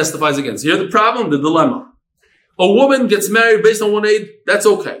and testifies against. Here's the problem, the dilemma. A woman gets married based on 1 aid, that's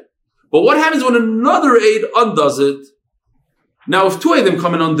okay. But what happens when another aid undoes it? Now, if 2 aidim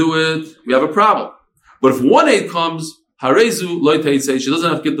come and undo it, we have a problem. But if 1 aid comes, harezu loy teitze, she doesn't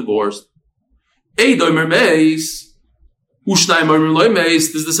have to get divorced. Aid omer meis, u'shnayim omer loy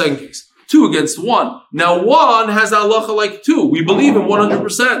meis, this is the second case. 2 against 1. Now 1 has halacha like 2. We believe him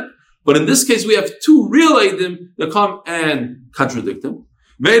 100%. But in this case, we have 2 real eidim that come and contradict him.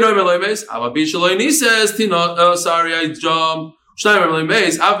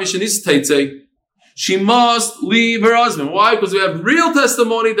 She must leave her husband. Why? Because we have real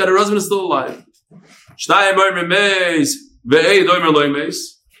testimony that her husband is still alive.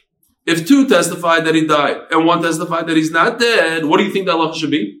 If 2 testified that he died and 1 testified that he's not dead, what do you think the halacha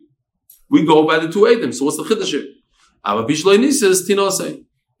should be? We go by the 2 eidim. So what's the chiddush?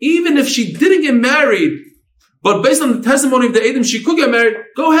 Even if she didn't get married But based on the testimony of the Eidim, she could get married.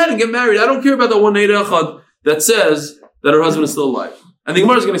 Go ahead and get married. I don't care about the one Eid Echad that says that her husband is still alive. And the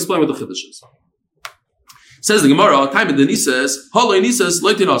Gemara is going to explain what the Chiddush is. Says the Gemara, time in the Nises,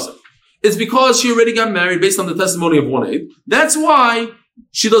 it's because she already got married based on the testimony of one Eid. That's why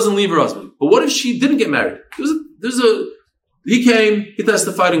she doesn't leave her husband. But what if she didn't get married? He came, he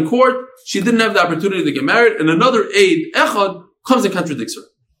testified in court, she didn't have the opportunity to get married, and another Eid, Echad, comes and contradicts her.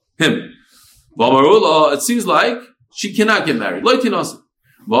 Him. It seems like she cannot get married.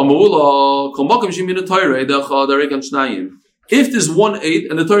 If there's one Eid,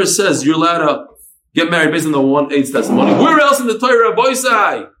 and the Torah says you're allowed to get married based on the one Eid's testimony, where else in the Torah,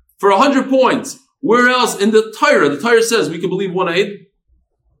 Boisai, for 100 points, where else in the Torah says we can believe one Eid?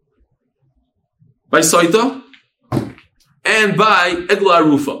 By Saita and by Egla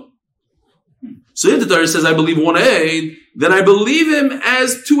Rufa. So if the Torah says I believe one Eid, then I believe him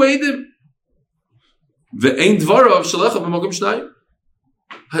as two Eidim.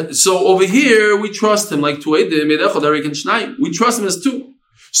 So over here we trust him like two Eidim. We trust him as two.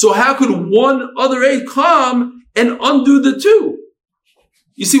 So how could one other Eid come and undo the two?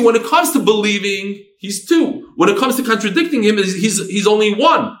 You see, when it comes to believing, he's two. When it comes to contradicting him, he's only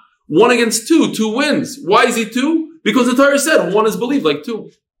one. One against two wins. Why is he two? Because the Torah said one is believed like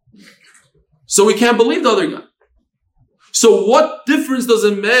two. So we can't believe the other guy. So what difference does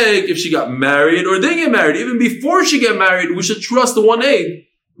it make if she got married or didn't get married? Even before she got married, we should trust the one Eid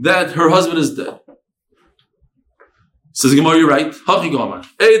that her husband is dead. Says Gemara, you're right.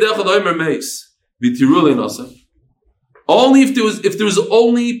 Only if there was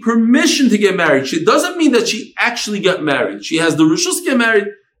only permission to get married. It doesn't mean that she actually got married. She has the rishus to get married,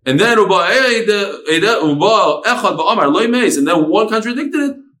 and then one contradicted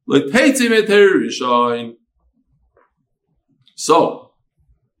it. So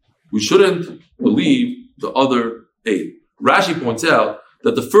we shouldn't believe the other Eid. Rashi points out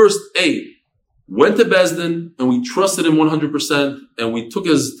that the first Eid went to Bezdin and we trusted him 100% and we took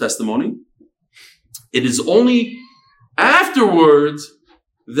his testimony. It is only afterwards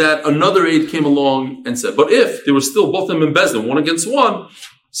that another Eid came along and said, but if there was still both of them in Bezdin, one against one,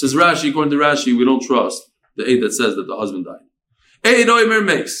 says Rashi, according to Rashi, we don't trust the Eid that says that the husband died. Eid Oimer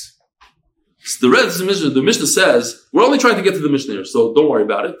makes. The Mishnah says, we're only trying to get to the Mishnah here, so don't worry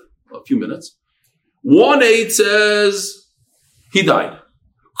about it. A few minutes. One Eid says he died.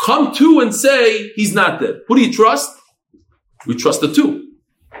 Come two and say he's not dead. Who do you trust? We trust the two.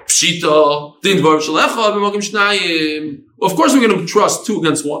 Pshita, of course we're going to trust two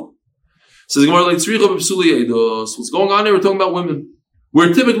against one. Says what's going on here? We're talking about women.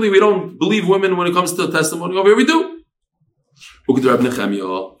 Where typically we don't believe women when it comes to testimony. Over here we do.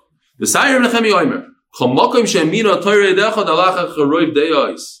 The Sire of Nechemia Omer.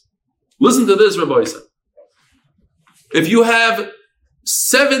 Listen to this, Rabbi Isa. If you have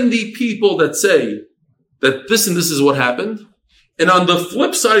 70 people that say that this and this is what happened, and on the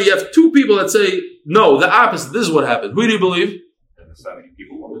flip side you have two people that say, no, the opposite, this is what happened. Who do you believe? And the 70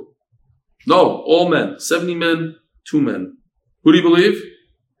 people. No, all men. 70 men, 2 men. Who do you believe?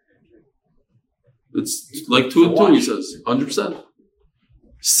 It's like 2 and 2, he says. 100%.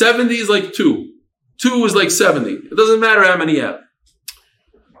 70 is like 2. 2 is like 70. It doesn't matter how many you have.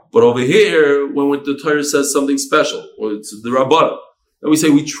 But over here, when the Torah says something special, or it's the Rabbah, and we say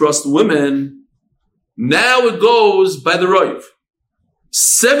we trust women, now it goes by the Rav.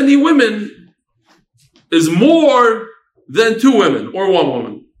 70 women is more than 2 women or 1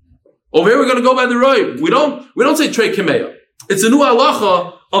 woman. Over here, we're going to go by the Rav. We don't say Trei Kimeya. It's a new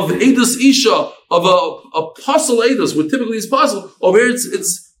halacha of Eidos Isha, of a apostle Eidos, what typically is possible. Over here,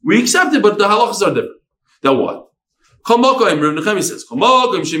 we accept it, but the halachas are different. Now what? Rav Nechemia says,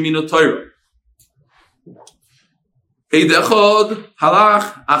 Shemina Torah. Eid Echad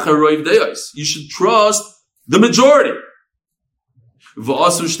halach acher roiv deyos. You should trust the majority.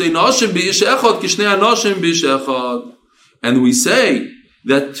 And we say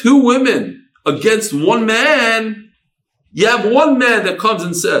that 2 women against 1 man, you have 1 man that comes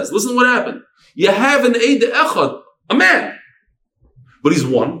and says, listen to what happened. You have an Eid Echad, a man, but he's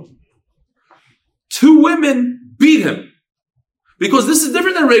 1. 2 women beat him. Because this is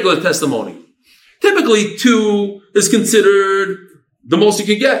different than regular testimony. Typically, 2 is considered the most you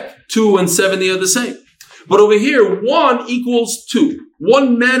can get. 2 and 70 are the same. But over here, 1 equals 2.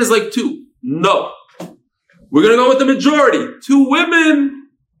 1 man is like 2. No. We're going to go with the majority. 2 women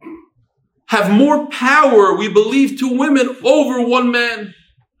have more power, we believe, 2 women over 1 man.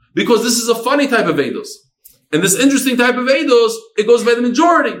 Because this is a funny type of Eidos. And this interesting type of Eidos, it goes by the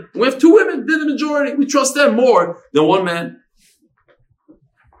majority. We have 2 women, they're the majority. We trust them more than 1 man.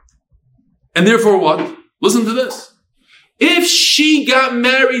 And therefore what? Listen to this. If she got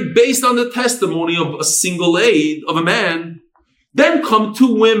married based on the testimony of a single aid of a man, then come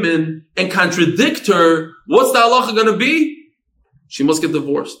two women and contradict her, what's the halacha going to be? She must get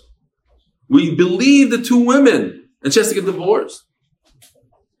divorced. We believe the two women, and she has to get divorced.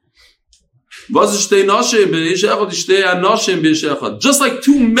 Just like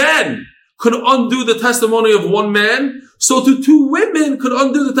two men could undo the testimony of one man, so two women could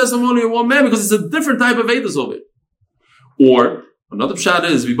undo the testimony of one man, because it's a different type of edus of it. Or another pshat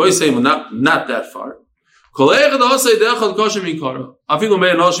is, we both say, well, not that far.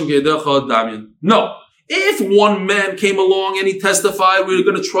 No. If one man came along and he testified, we're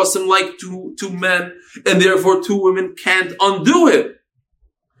going to trust him like two men, and therefore two women can't undo it.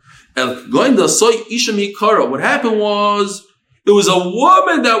 What happened was, it was a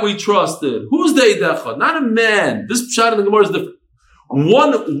woman that we trusted. Who's the Eidecha? Not a man. This pshat in the Gemara is different.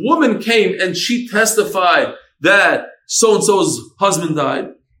 One woman came and she testified that so-and-so's husband died,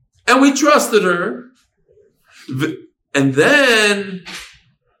 and we trusted her. And then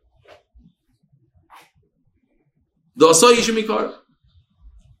the Asay Ishimikar.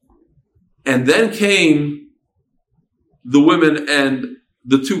 And then came the women, and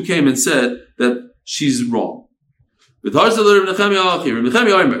the two came and said that she's wrong. When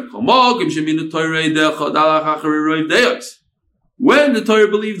the Torah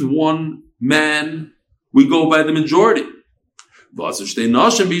believed one man, we go by the majority. But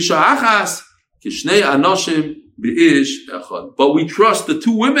we trust the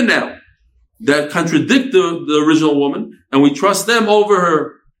two women now that contradict the original woman, and we trust them over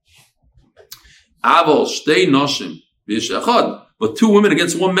her. But two women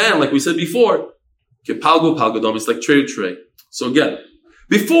against one man, like we said before, it's like tray. So again,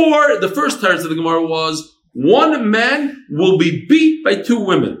 before the first teretz of the Gemara was, one man will be beat by two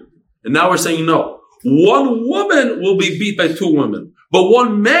women. And now we're saying no. One woman will be beat by two women. But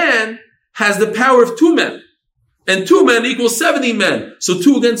one man has the power of two men. And two men equals 70 men. So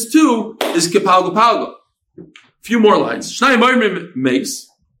 2 against 2 is kepalga. Few more lines. Shnai Marmim makes.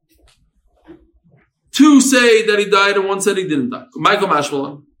 2 say that he died and 1 said he didn't die. Michael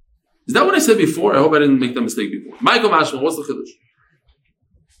Mashmalan. Is that what I said before? I hope I didn't make that mistake before. Michael Mashmalan, what's the chiddush?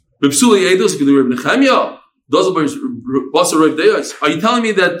 B'psuli Eidos, Reb Nechemia, are you telling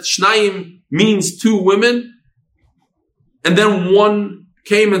me that Shnayim means 2 women? And then 1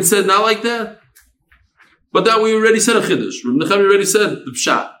 came and said not like that? But that we already said a chiddush. Reb Nechemia already said the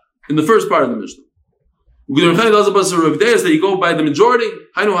pshat in the first part of the Mishnah. That you go by the majority,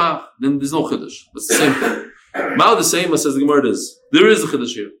 then there's no chiddush. That's the same thing. Ma'al the same, says the Gemara is. There is a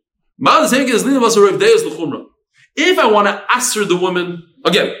chiddush here. Ma'al the same is lina basa Rav Deis l'chumra. If I want to answer the woman,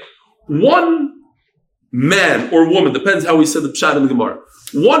 again, one man or woman, depends how we said the pshat in the Gemara.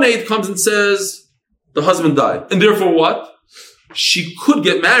 1/8 comes and says the husband died. And therefore what? She could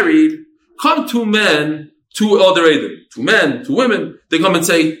get married. Come 2 men, 2 other Eidim. 2 men, 2 women. They come and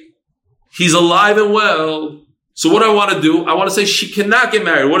say, he's alive and well. So what I want to do, I want to say she cannot get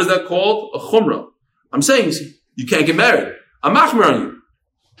married. What is that called? A chumrah. I'm saying you can't get married. I'm machmer on you.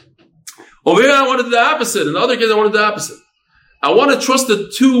 Over here I wanted the opposite. In the other case I wanted the opposite. I want to trust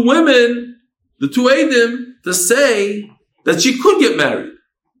the 2 women, the 2 Eidim, to say that she could get married.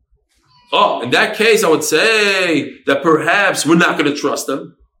 Oh, in that case I would say that perhaps we're not going to trust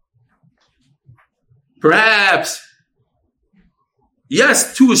them. Perhaps,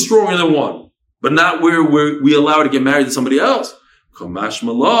 yes, 2 is stronger than 1, but not where we allow her to get married to somebody else. Kamash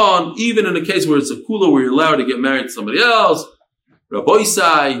Malon, even in a case where it's a kula where you're allowed to get married to somebody else. Rabbi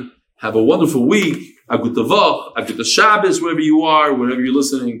Isai, have a wonderful week. Agut Tavach, Agut Shabbos, wherever you are, wherever you're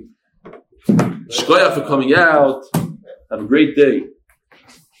listening. Shkoyach for coming out. Have a great day.